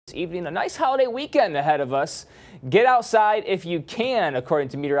Evening, a nice holiday weekend ahead of us. Get outside if you can, according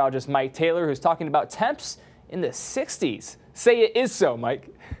to meteorologist Mike Taylor, who's talking about temps in the 60s. Say it is so,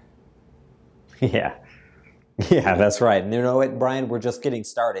 Mike. Yeah, that's right. And you know what, Brian, we're just getting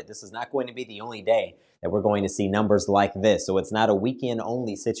started. This is not going to be the only day that we're going to see numbers like this. So it's not a weekend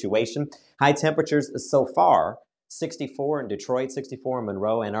only situation. High temperatures so far: 64 in Detroit, 64 in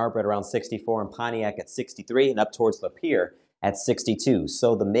Monroe, Ann Arbor at around 64, and Pontiac at 63, and up towards Lapeer at 62.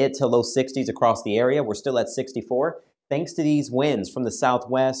 So the mid to low 60s across the area. We're still at 64. Thanks to these winds from the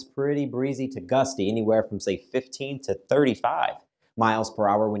southwest, pretty breezy to gusty, anywhere from say 15 to 35 miles per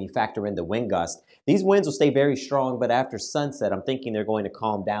hour when you factor in the wind gust. These winds will stay very strong, but after sunset, I'm thinking they're going to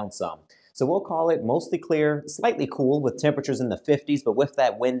calm down some. So we'll call it mostly clear, slightly cool with temperatures in the 50s, but with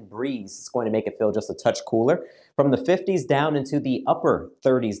that wind breeze, it's going to make it feel just a touch cooler. From the 50s down into the upper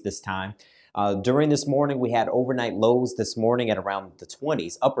 30s this time. During this morning, we had overnight lows this morning at around the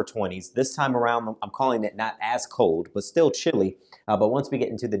 20s, upper 20s. This time around, I'm calling it not as cold, but still chilly. But once we get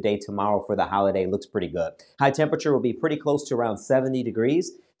into the day tomorrow for the holiday, looks pretty good. High temperature will be pretty close to around 70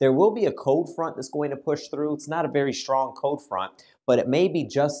 degrees. There will be a cold front that's going to push through. It's not a very strong cold front, but it may be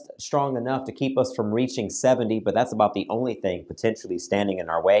just strong enough to keep us from reaching 70, but that's about the only thing potentially standing in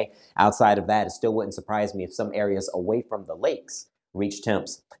our way. Outside of that, it still wouldn't surprise me if some areas away from the lakes reach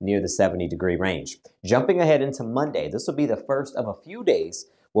temps near the 70-degree range. Jumping ahead into Monday, this will be the first of a few days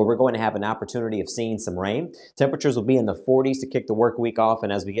where we're going to have an opportunity of seeing some rain. Temperatures will be in the 40s to kick the work week off,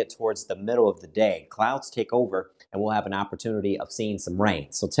 and as we get towards the middle of the day, clouds take over and we'll have an opportunity of seeing some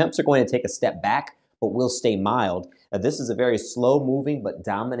rain. So temps are going to take a step back, but will stay mild. This is a very slow moving but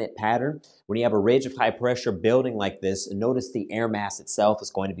dominant pattern. When you have a ridge of high pressure building like this, notice the air mass itself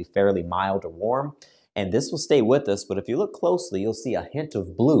is going to be fairly mild or warm. And this will stay with us, but if you look closely, you'll see a hint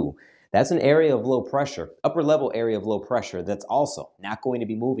of blue. That's an area of low pressure, upper level area of low pressure that's also not going to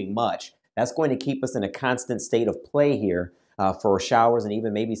be moving much. That's going to keep us in a constant state of play here for showers and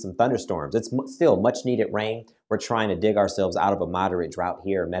even maybe some thunderstorms. It's still much needed rain. We're trying to dig ourselves out of a moderate drought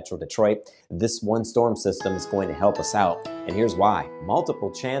here in Metro Detroit. This one storm system is going to help us out. And here's why.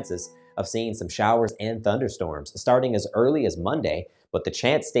 Multiple chances of seeing some showers and thunderstorms starting as early as Monday, but the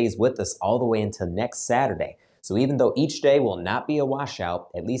chance stays with us all the way until next Saturday. So even though each day will not be a washout,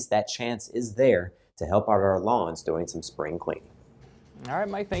 at least that chance is there to help out our lawns during some spring cleaning. All right,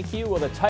 Mike, thank you. Well, the